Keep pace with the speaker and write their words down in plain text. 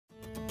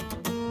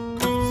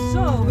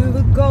So we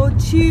will go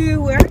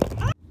to where?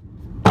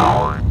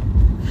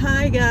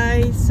 Hi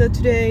guys, so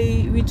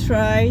today we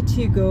try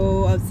to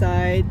go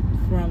outside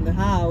from the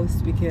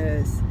house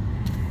because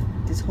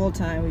this whole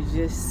time we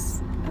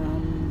just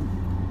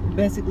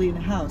basically in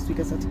the house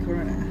because of the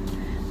corona.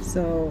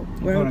 So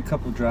we're going a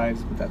couple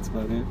drives, but that's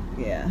about it.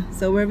 Yeah.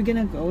 So where are we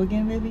gonna go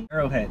again, baby?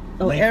 Arrowhead.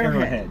 Oh, Lake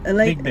Arrowhead.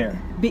 Lake, Big Bear.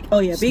 Oh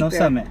yeah, Big Snow Bear.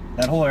 Summit.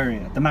 That whole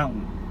area. The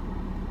mountain.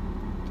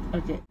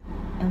 Okay.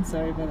 I'm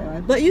sorry about that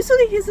one. But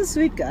usually he's a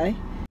sweet guy.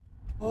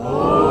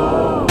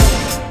 Oh.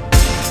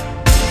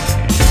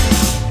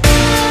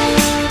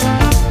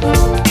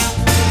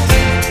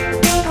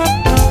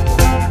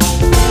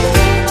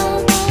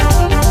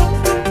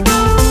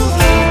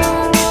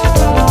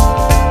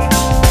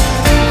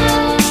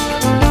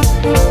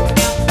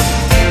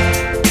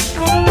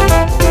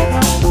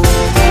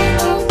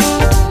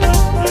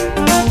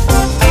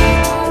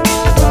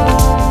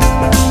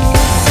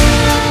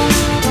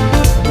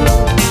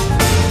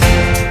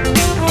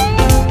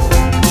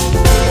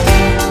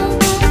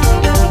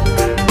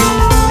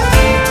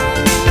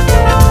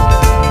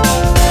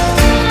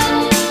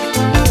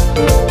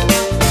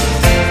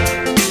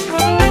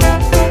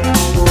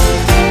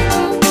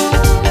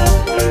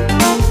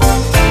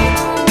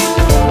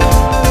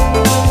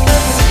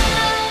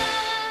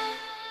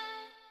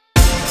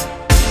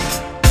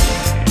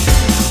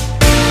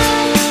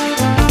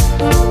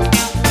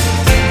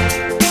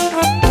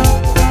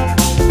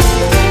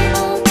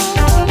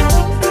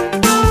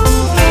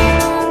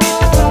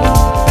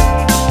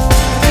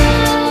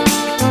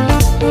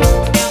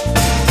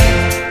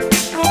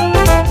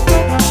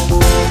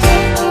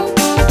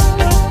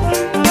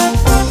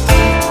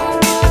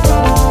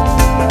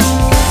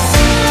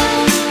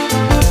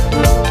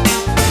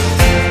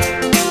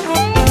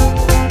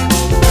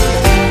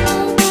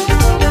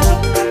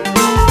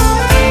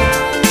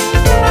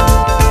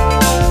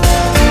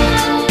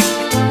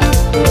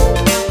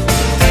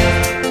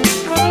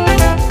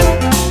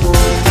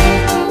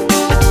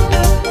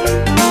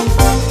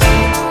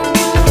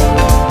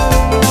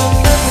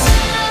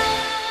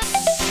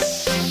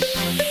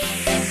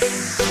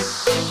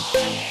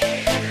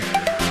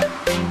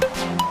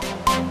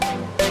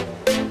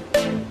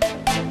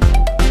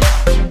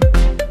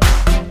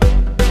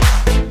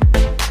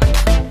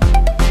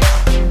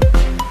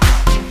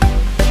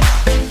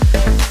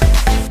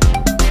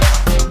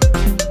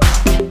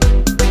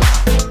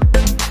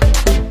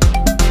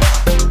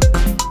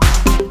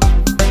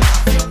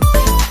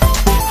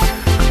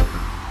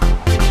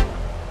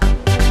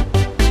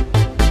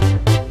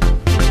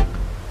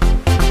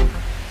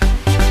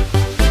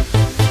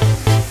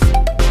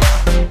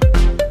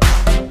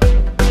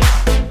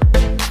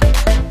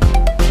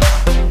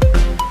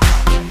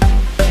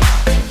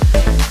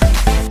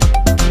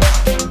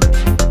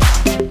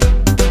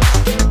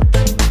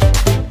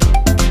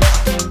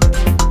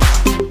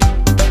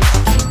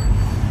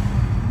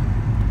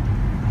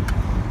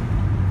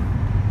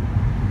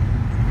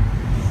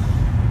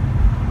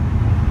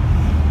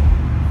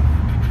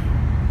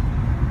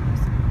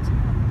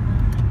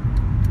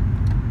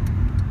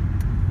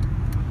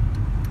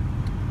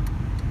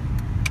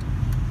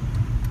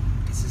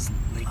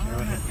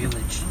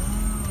 Village.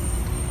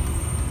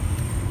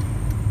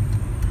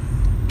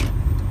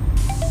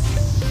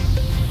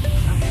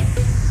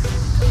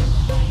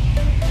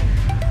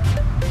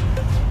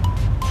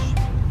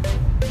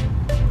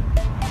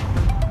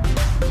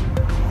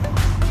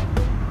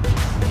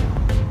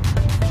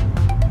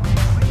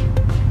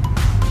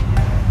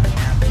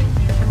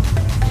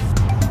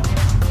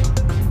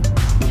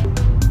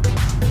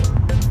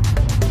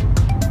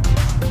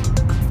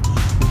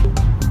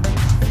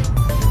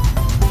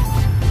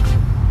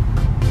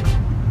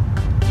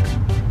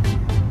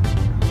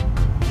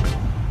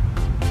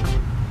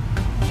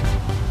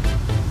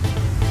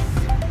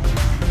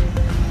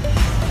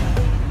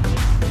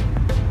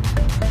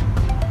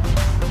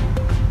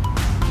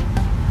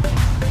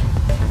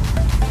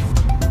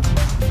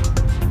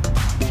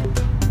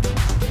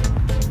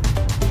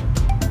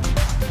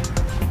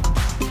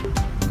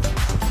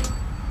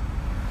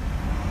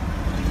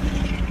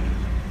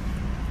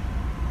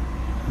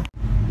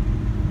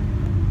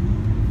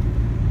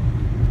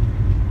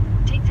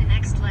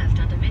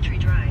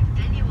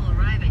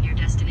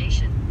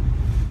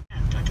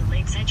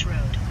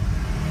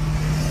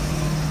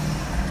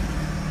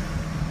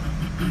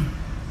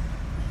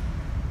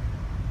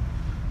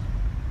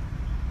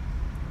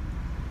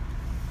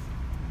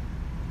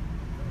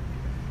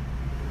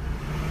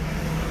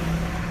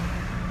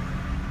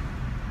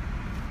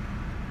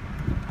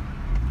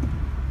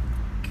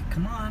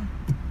 Come on.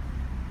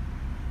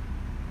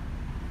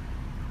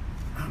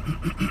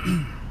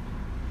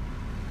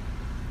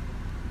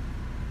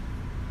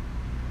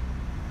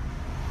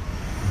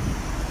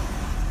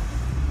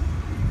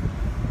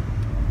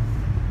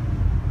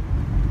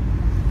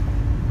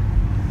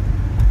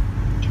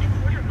 In a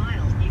quarter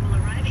mile, you will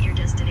arrive at your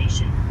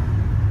destination.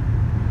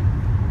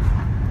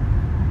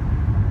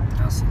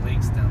 How's the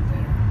lakes down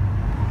there?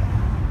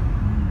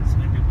 So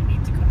maybe we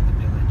need to go to the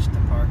village, the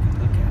park,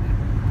 and look at it.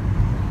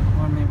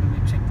 Or maybe we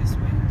check this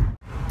way.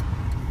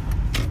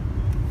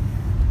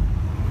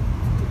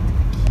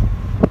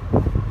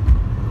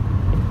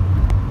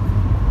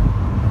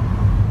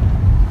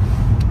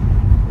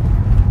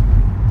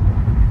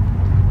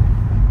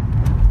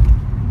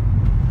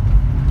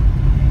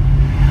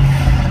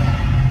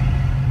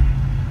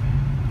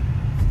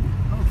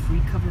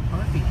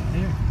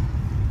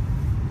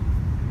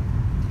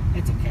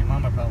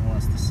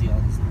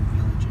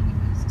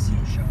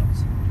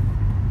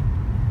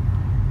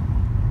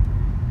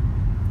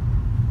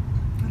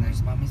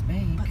 There's Mommy's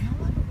bank. But no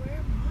one will wear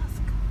a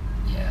mask.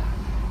 Yeah,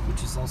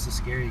 which is also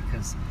scary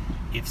because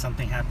if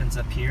something happens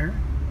up here,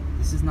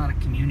 this is not a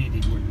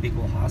community where big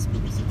old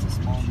hospitals. It's a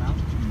small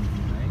mountain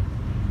community, right?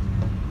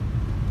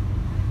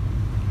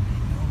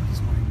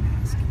 Nobody's wearing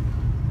masks.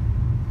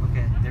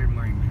 Okay, they're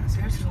wearing masks.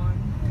 There's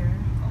one there.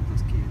 All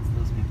those kids,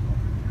 those people,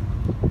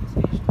 those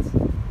Asians.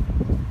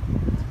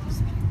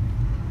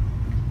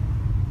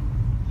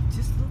 It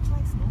just looks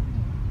like normal.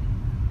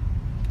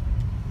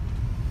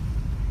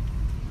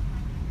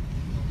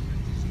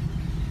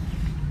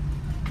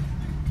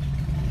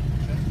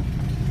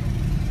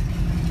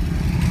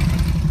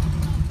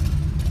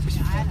 Just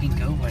fucking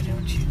go, why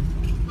don't you?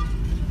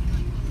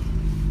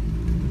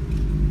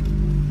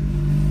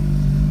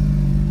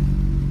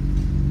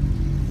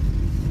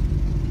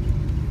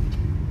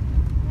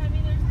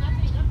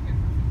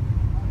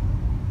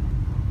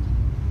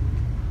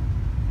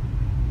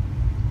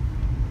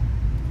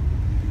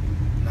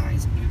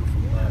 Nice,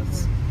 beautiful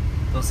buds.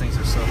 Those things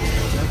are so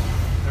expensive.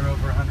 They're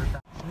over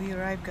 100,000. We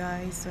arrived,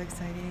 guys. So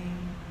exciting.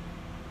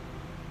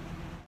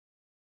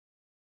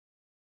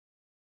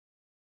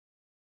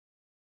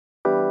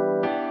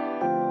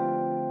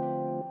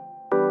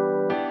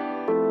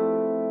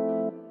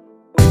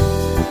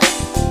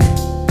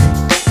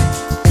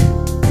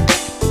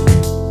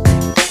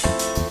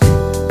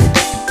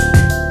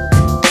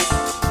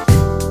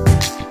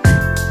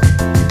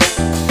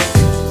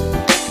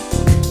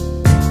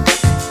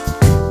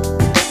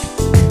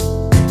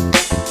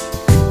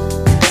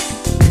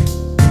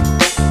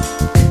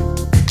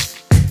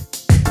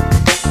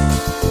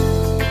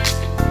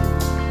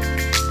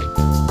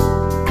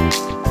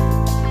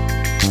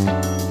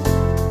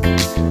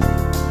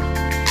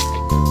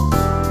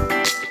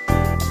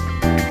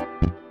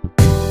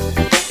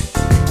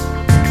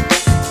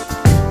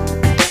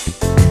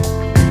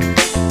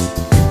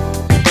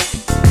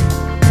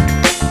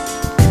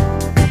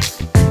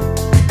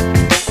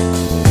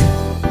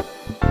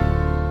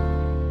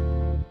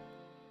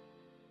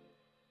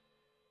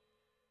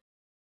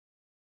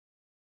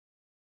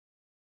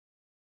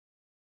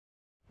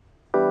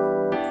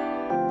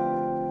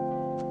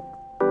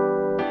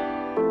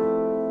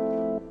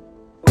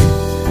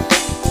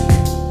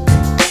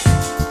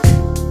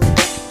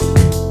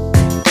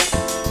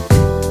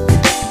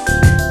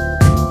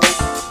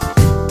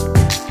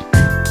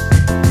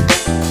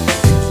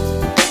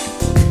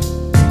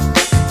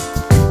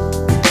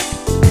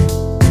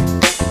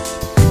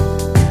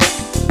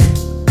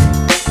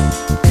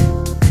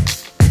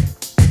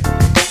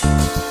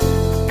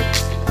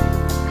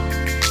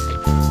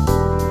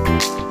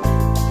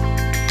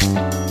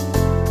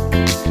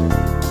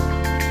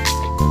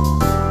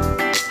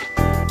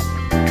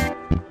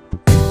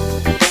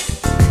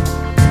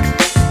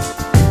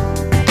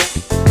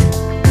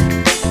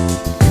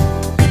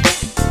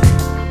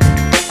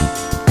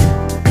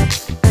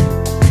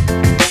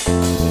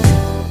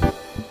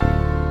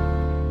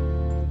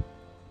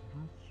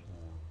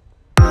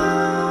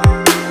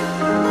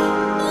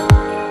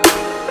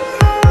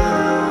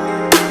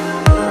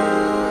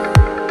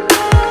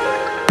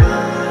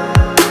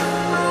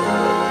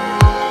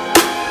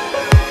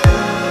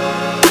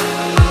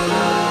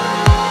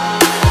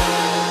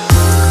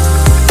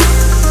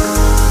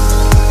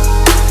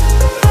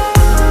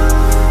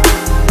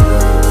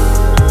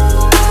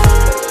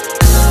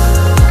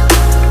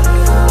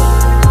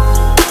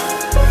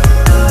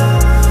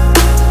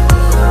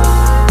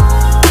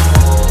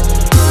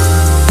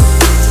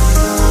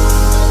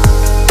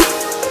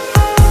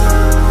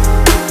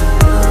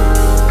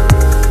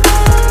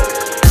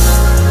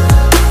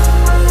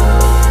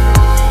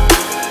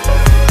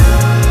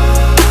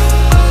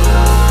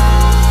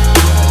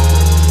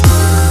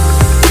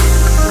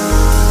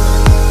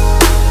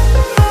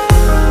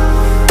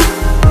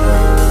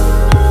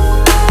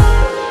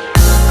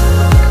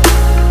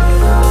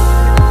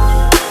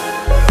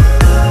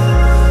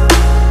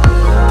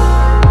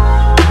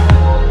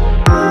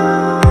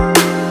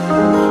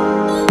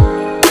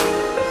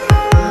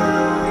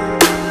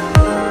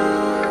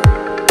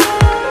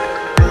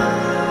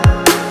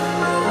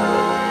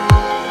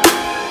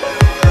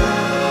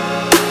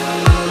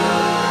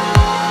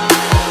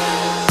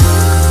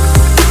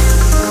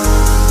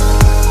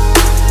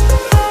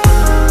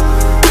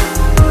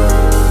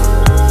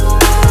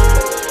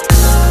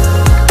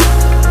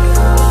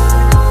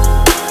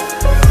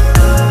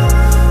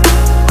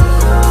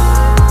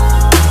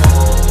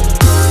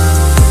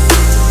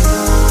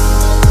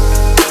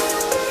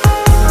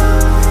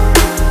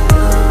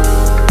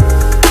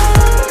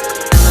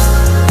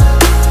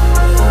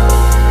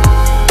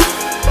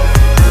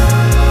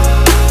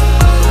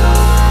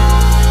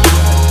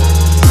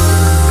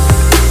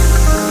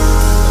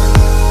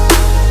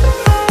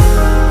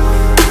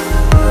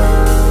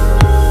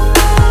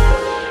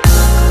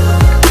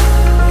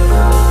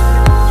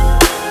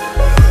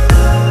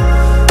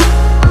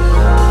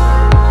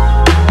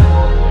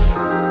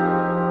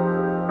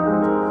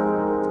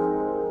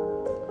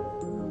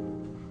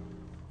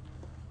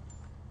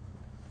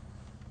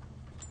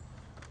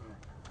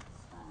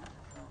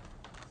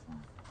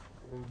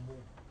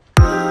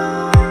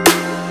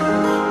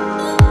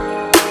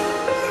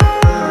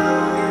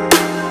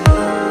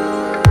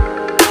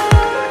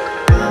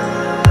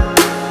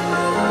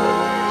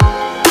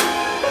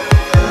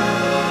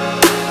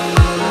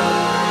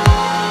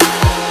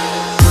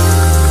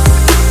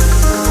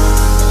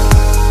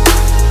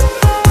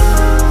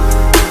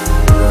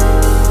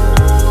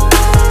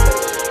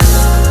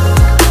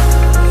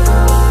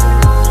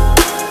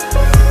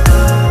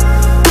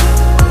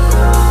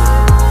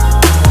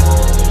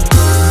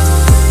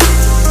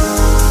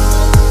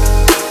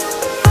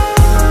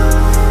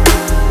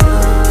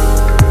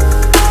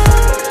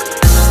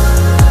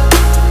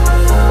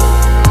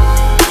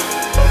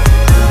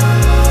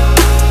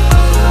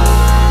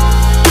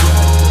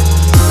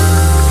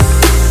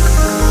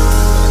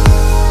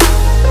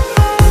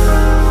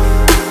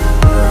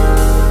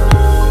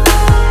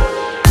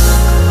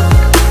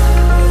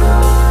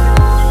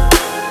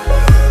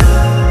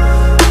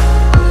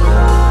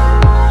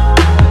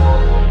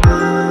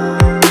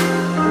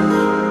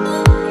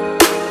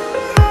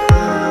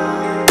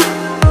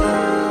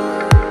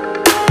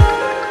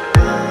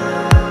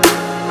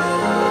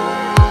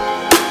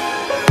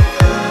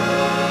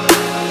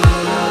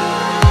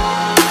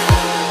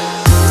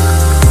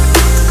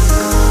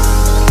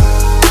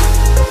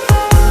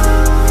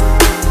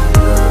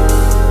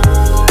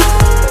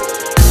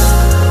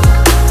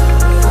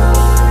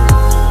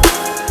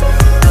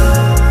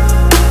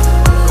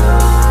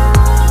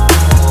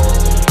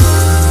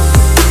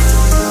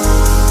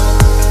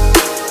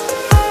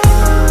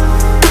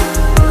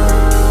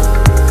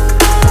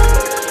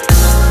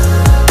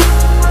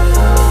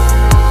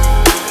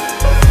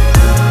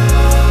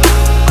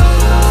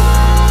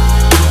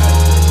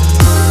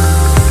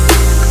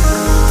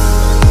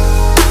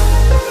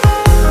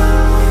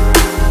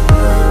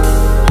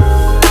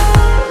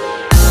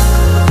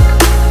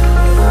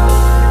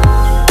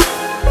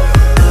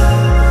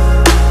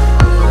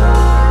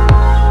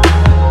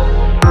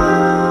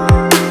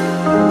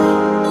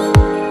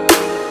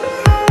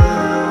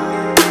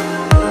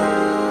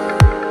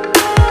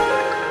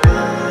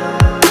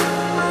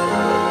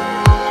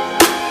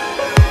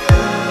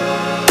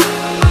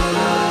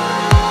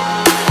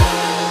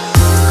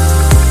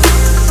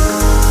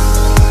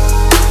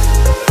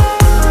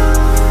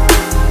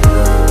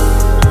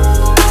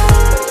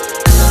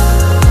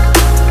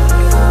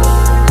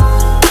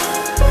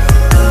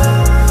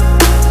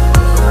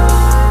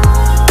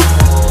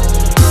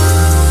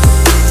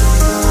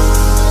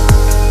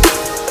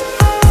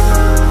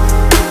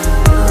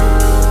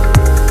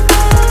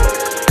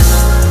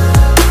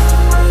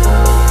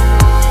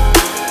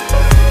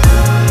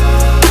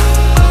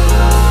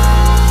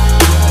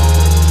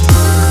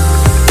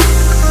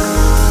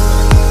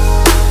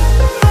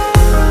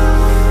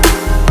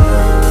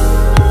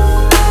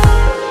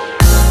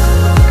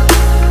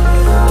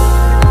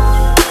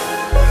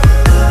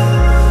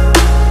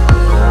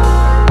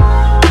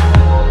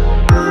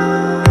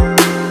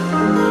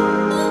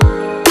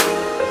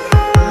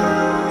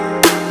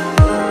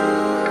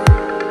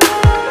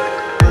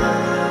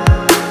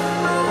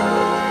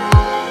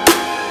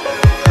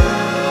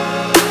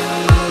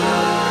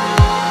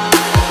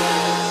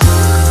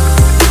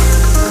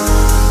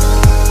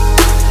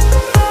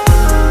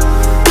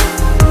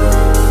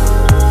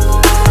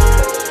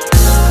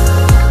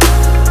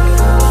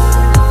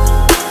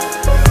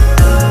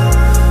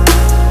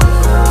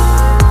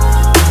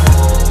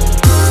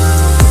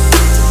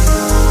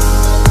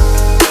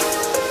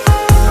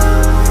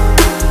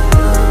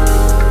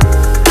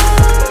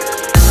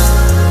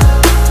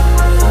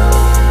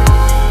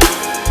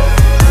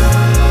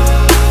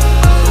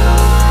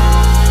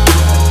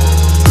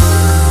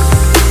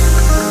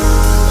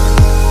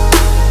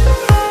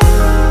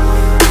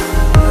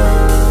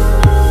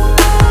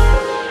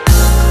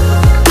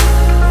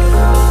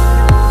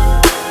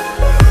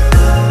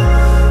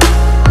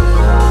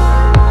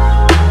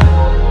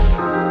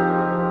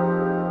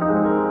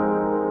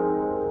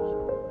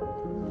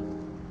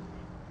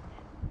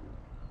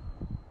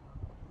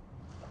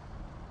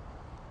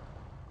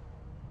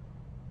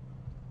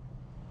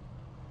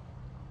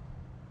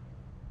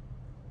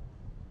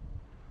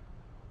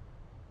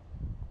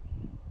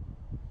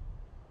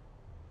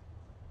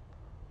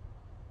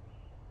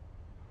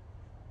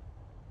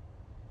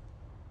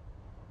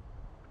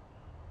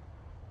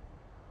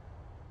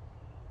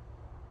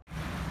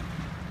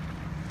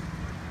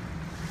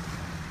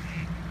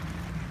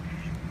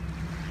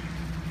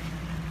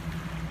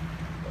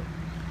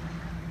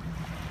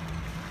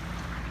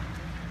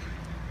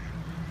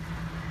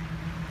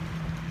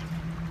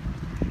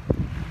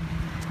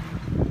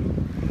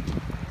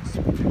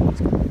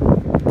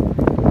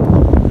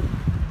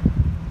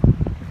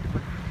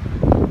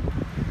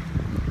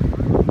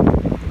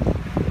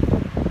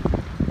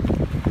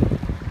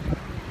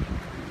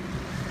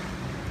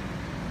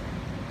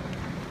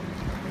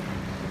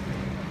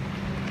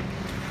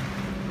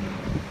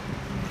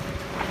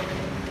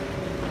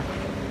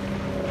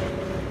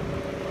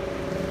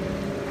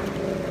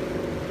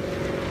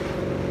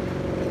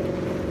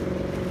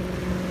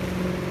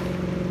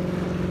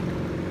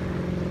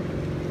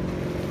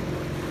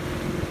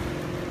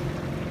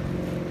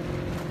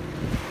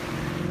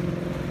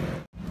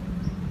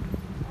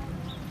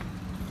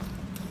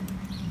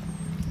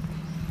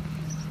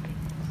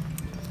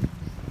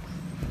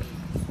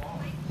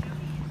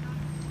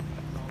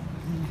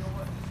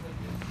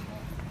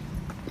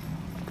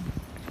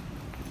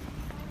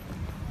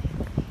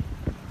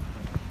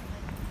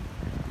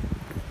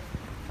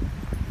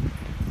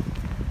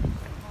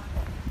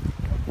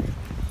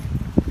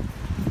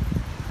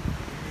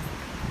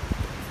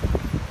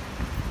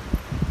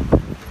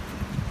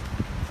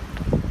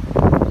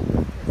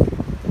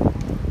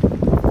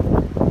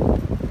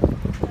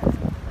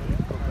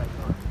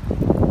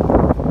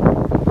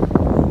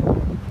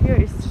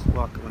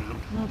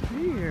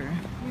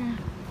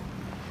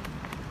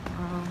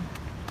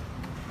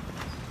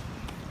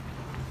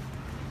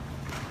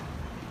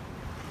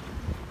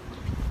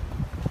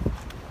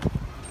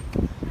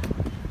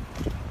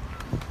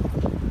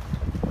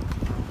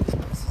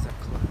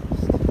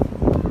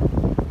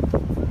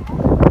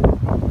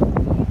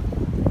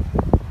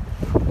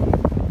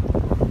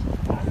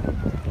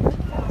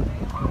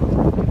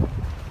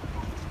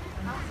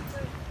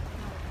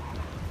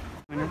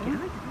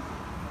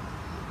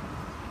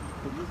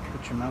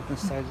 the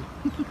size of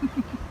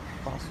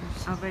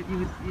fossils. I bet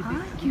you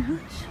Ah, think.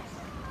 cute.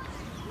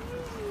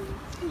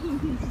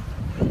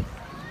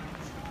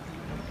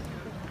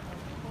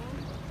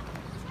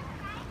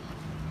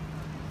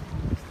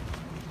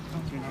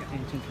 You're not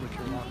paying attention to what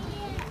you're walking.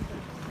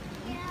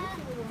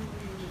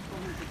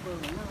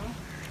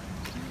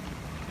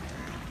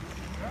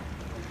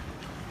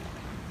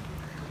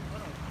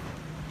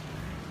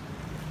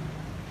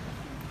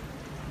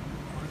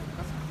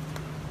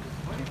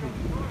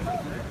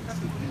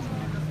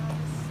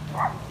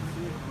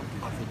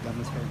 That's the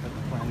dumbest haircut on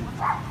the planet.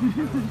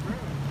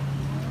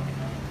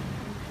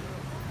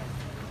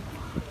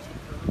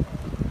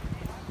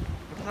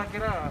 Pensaba que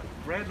era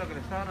Red lo que le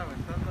estaban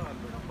aventando a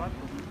los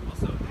patos.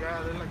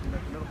 Ya, de la que le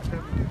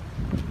pusieron.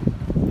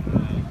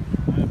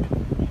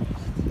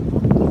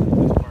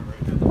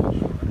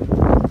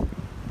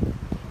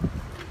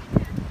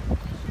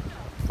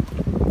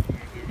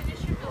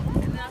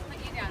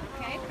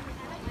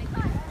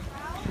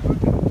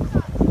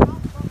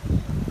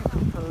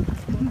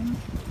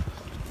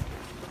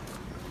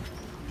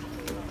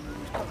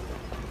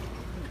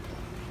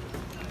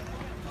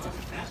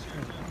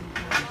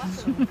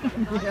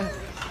 Yeah.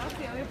 That's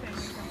the other thing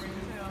we can bring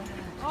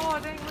too. Oh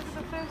dang, look at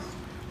the fish.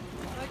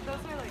 Like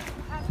those are like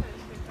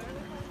catfish.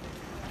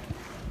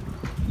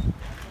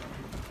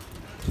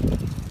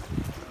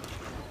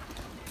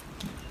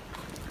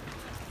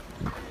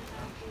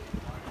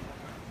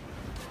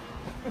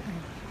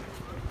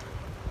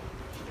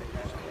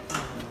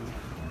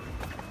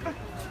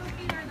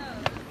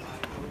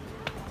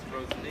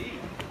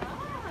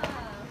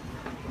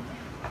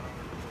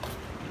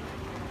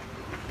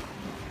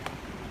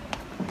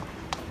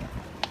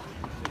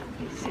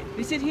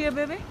 You sit here,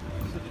 baby?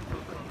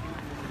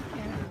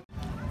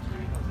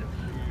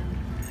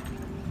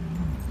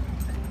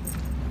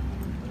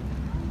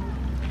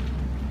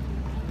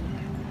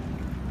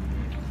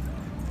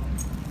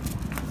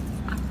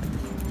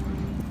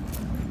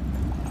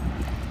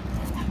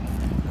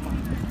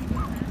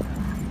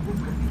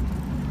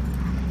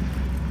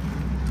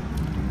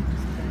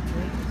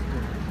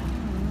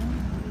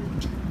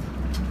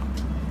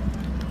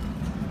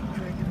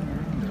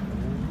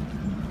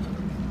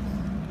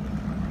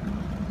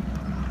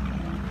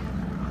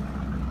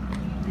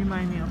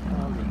 Remind me of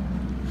Bali.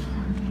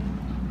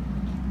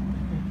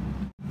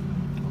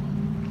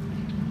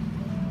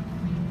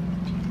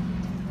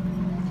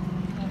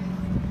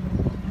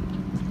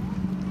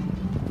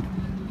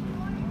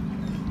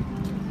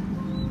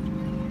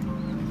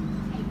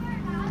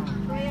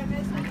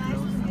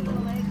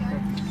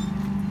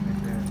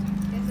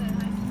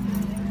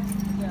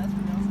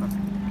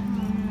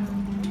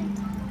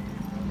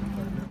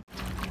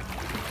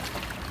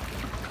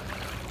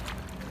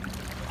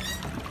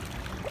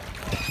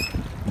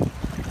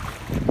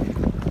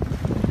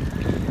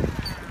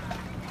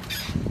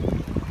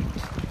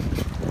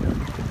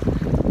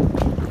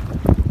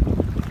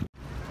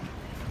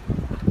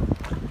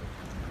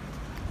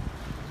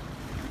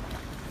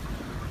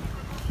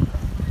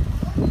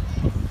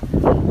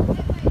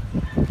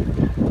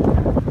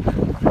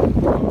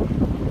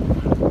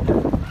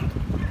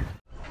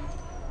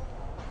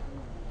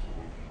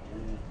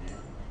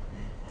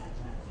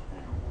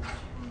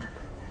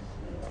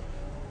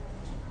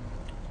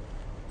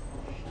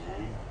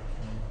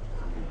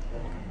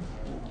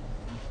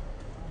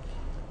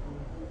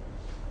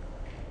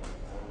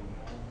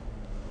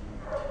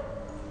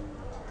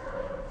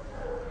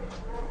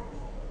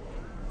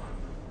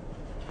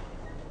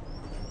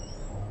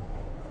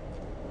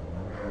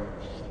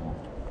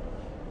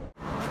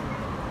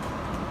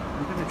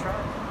 I'm gonna try.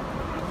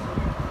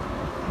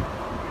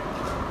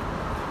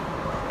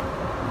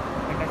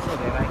 Like I said,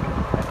 I like it.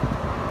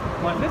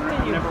 One,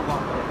 I've never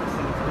walked it, so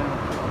it's been a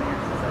couple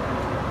years since I've been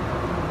here.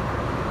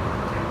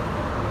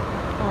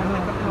 Oh, I'm no,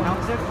 like, no. no.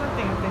 There's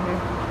nothing up in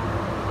here.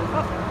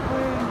 Oh,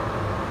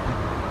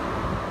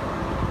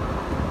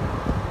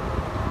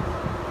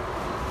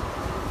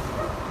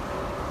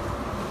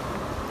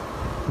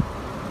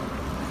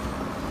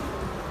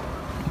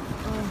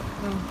 oh,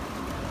 no.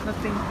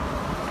 Nothing.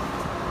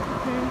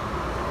 Okay.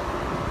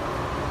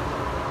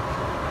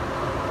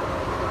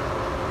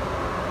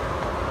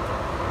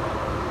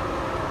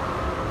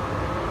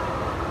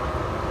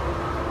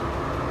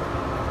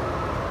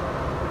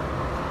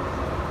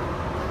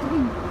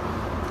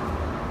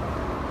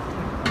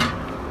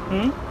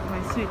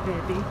 My sweet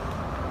baby.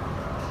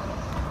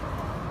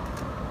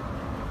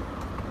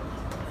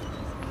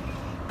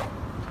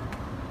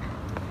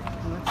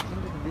 Well, let's go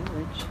to the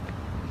village.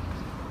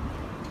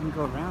 We can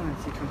go around and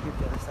see if we can get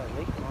the other side of the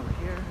lake from over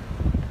here.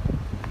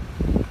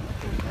 I'll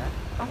take that.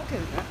 I'm okay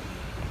with that.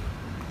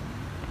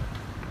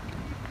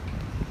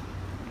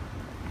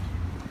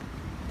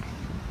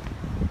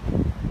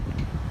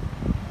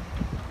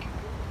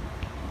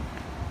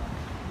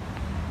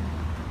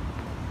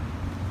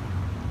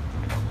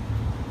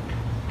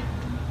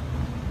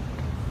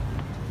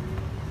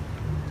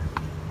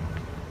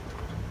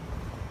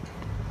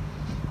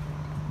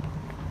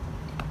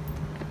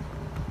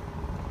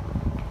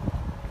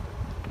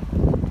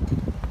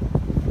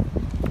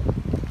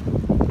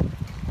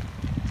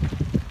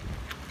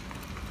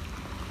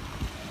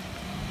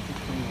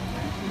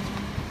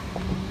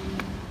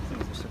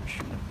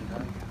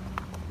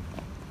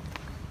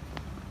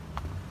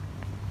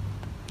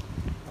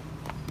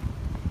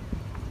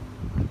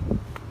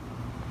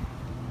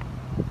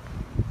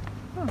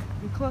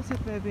 close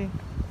it, baby. Okay,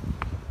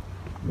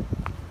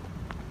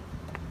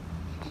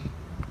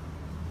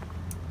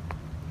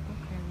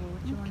 well,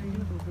 what you want to do,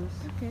 boo-boos?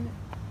 Okay.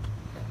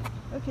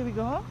 Okay, we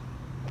go home?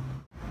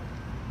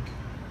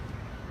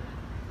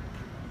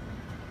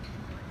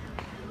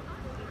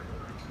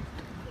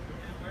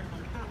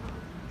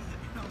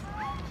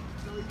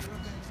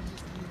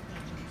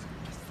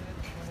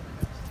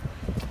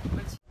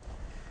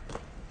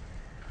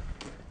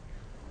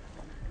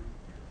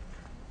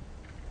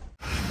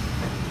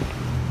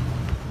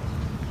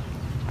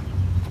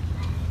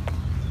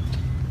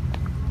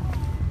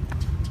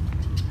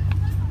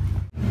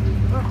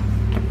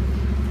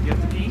 You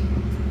have to pee?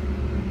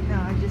 No,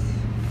 I just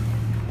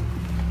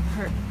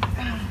hurt.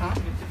 Huh?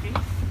 You have to pee?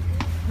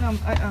 No,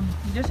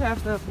 I just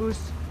have the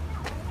boost.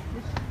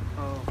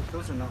 Oh,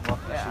 those are not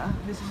walking shoes. Yeah,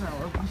 this is not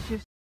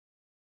working.